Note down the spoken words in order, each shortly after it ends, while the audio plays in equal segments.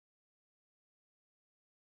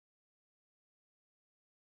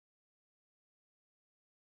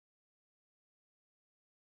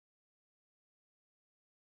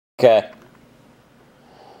Okay.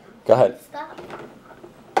 Go ahead. Stop.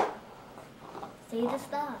 Say to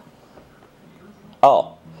stop.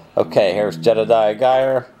 Oh, okay. Here's Jedidiah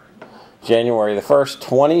Geyer, January the 1st,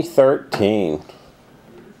 2013.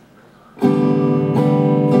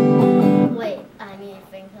 Wait, I need to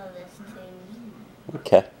think of this tune.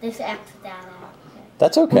 Okay. This X that out. Okay.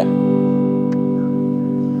 That's okay.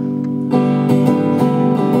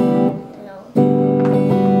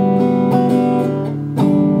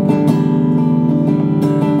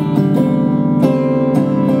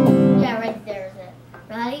 Yeah, right there is it.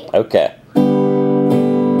 Right? Okay.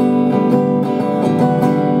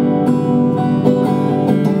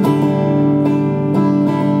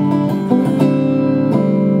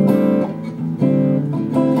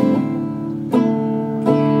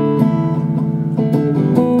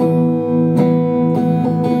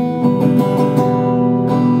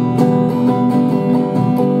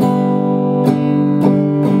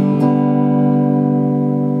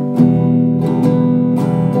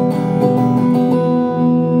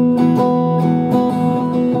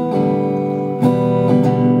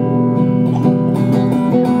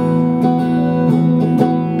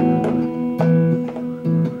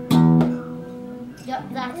 Yep,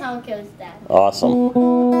 that's how it goes then. Awesome.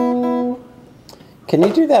 Can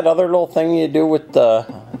you do that other little thing you do with the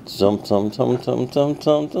zum zum zum zum zum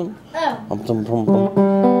zum zum? Oh. Zum zum zum.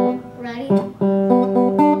 Ready?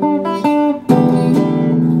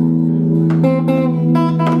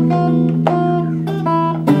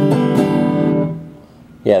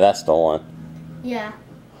 Yeah, that's the one. Yeah.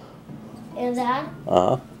 And that?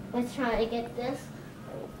 Uh-huh. Let's try to get this.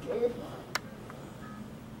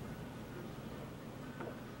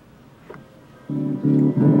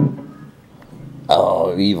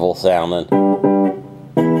 Oh, evil sounding.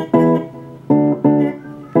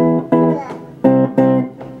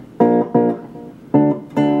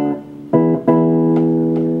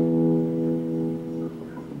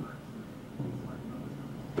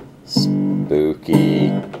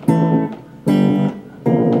 Spooky.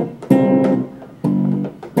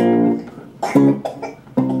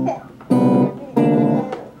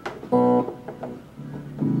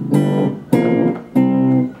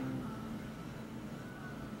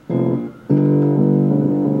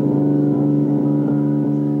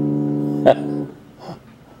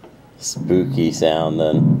 Spooky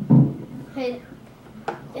sounding. Hey.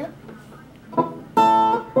 Yep.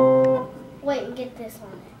 Wait, get this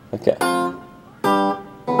one. Okay.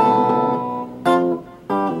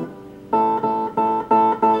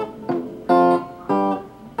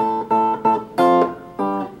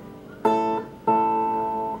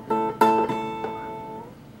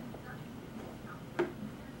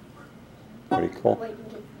 Pretty cool. Wait,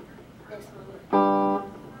 get this one.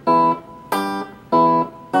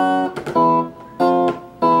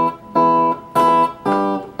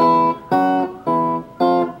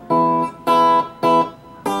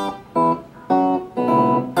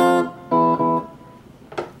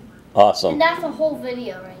 Awesome. And that's a whole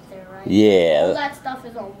video right there, right? Yeah. All that stuff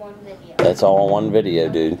is on one video. That's all in one video,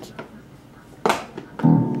 dude.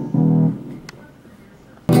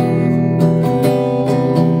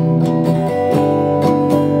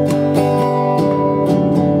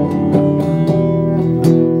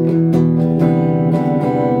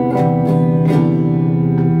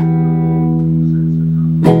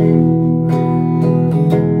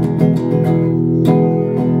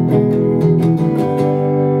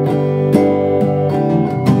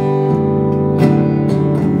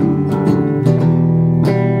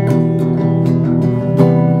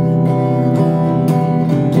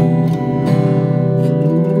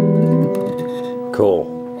 Cool.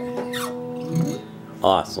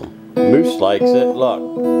 Awesome. Moose likes it. Look.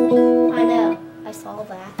 I know. I saw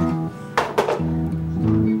that.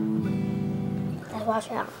 Now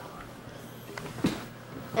watch out.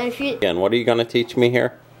 And if you Again, what are you going to teach me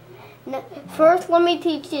here? first, let me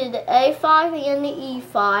teach you the A5 and the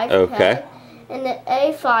E5. Okay. And the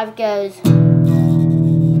A5 goes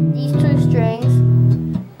these two strings.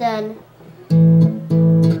 Then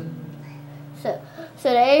so the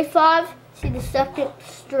A5. See the second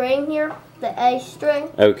string here, the A string.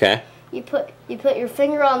 Okay. You put your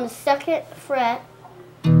finger on the second fret,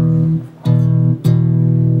 and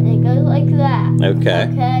it goes like that. Okay.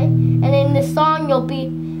 Okay. And in this song you'll be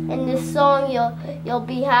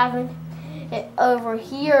having it over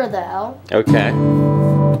here though. Okay.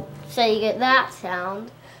 So you get that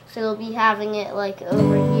sound. So you'll be having it like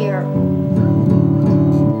over here.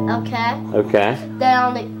 Okay. Okay.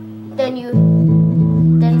 Then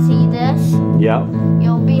see this. this, Yep.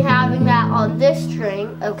 you'll be having that on this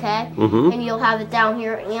string, okay? Mm-hmm. And you'll have it down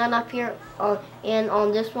here and up here. And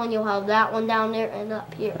on this one, you'll have that one down there and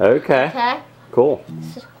up here. Okay. Okay? Cool.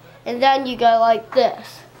 And then you go like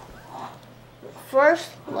this. First,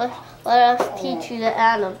 let us teach you the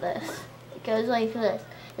end of this. It goes like this.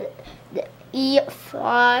 The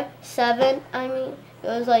E5, 7,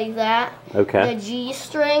 goes like that. Okay. The G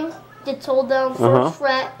string gets hold down first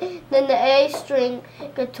fret. Then the A string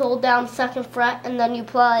gets hold down second fret. And then you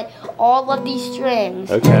play all of these strings.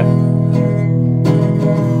 Okay.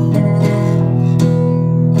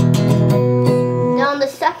 Now on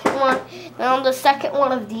the second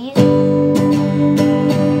one of these,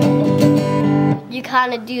 you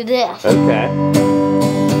kind of do this. Okay.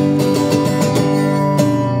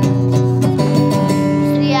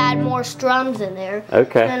 So you add more strums in there.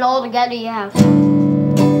 Okay. And then all together you have.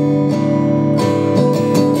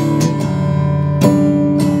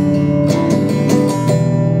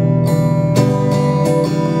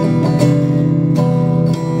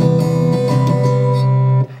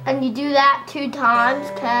 And you do that 2 times,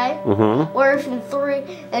 okay? Mm-hmm. Or if in 3,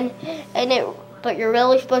 but you're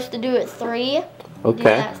really supposed to do it 3. Okay. Do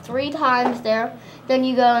that 3 times there. Then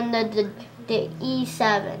you go in the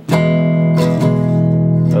E7.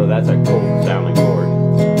 Oh, that's a cool sounding chord.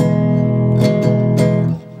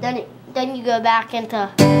 Then you go back into.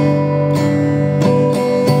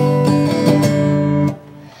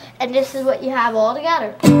 And this is what you have all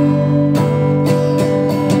together.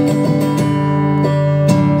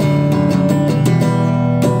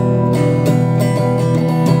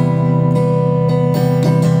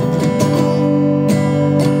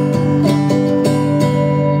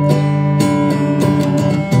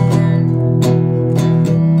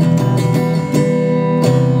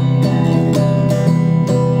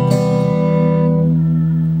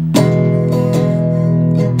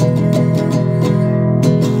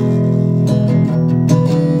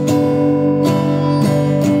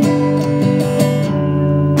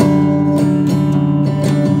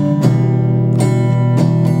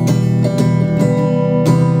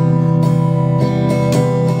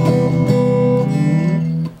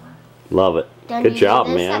 Love it. Then Good you job,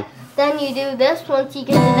 do this, man. Then you do this once you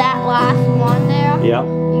get to that last one there. Yep.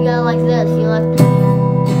 You go like this. You lift.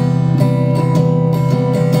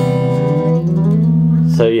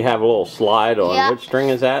 So you have a little slide on. Yep. Which string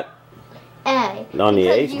is that? A. On the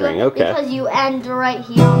A string, okay. Because you end right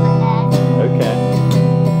here on the A. Okay.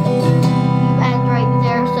 You end right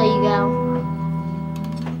there, so you go.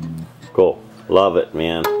 Cool. Love it,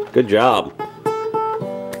 man. Good job.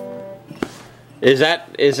 Is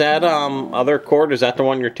that other chord? Is that the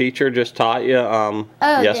one your teacher just taught you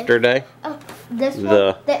yesterday? This one,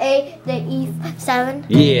 the E7.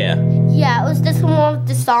 Yeah. Yeah, it was this one with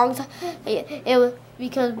the songs. It was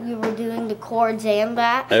because we were doing the chords and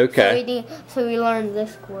that. Okay. So we learned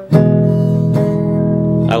this chord.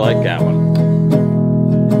 I like that one.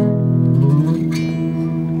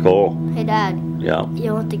 Cool. Hey, Dad. Yeah.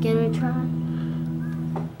 You want to give it a try?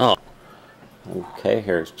 Oh. Okay,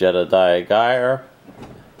 here's Jedidiah Geyer,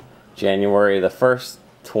 January the 1st,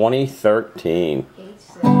 2013.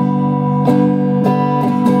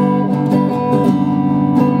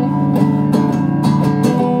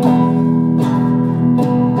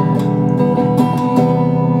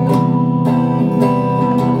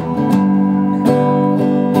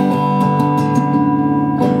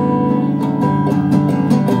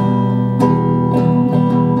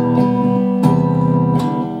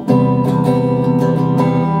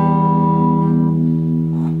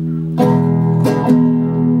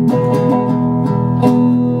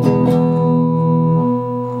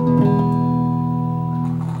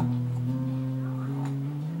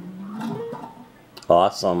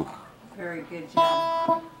 Awesome. Very good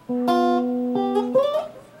job.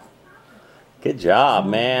 Good job,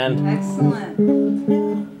 man. Excellent.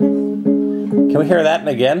 Can we hear that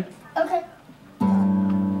again? Okay.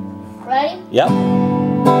 Ready? Yep.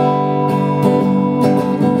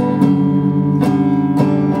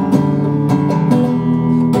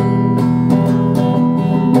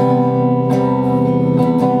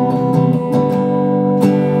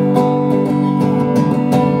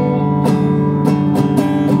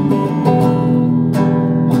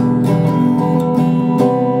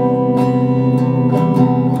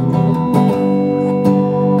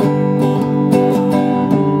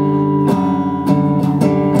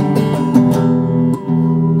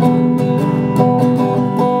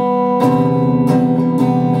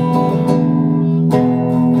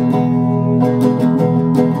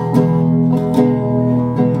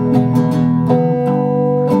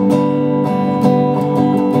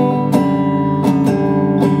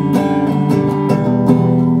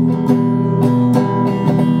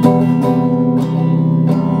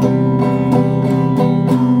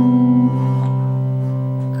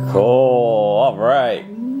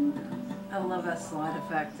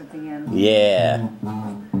 effect at the end. Yeah.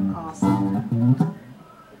 Awesome.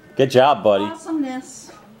 Good job, buddy.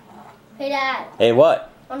 Awesomeness. Hey, Dad. Hey,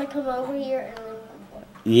 what? Want to come over here and then...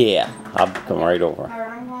 Yeah, I'll come right over.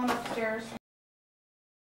 Alright, I'm going upstairs.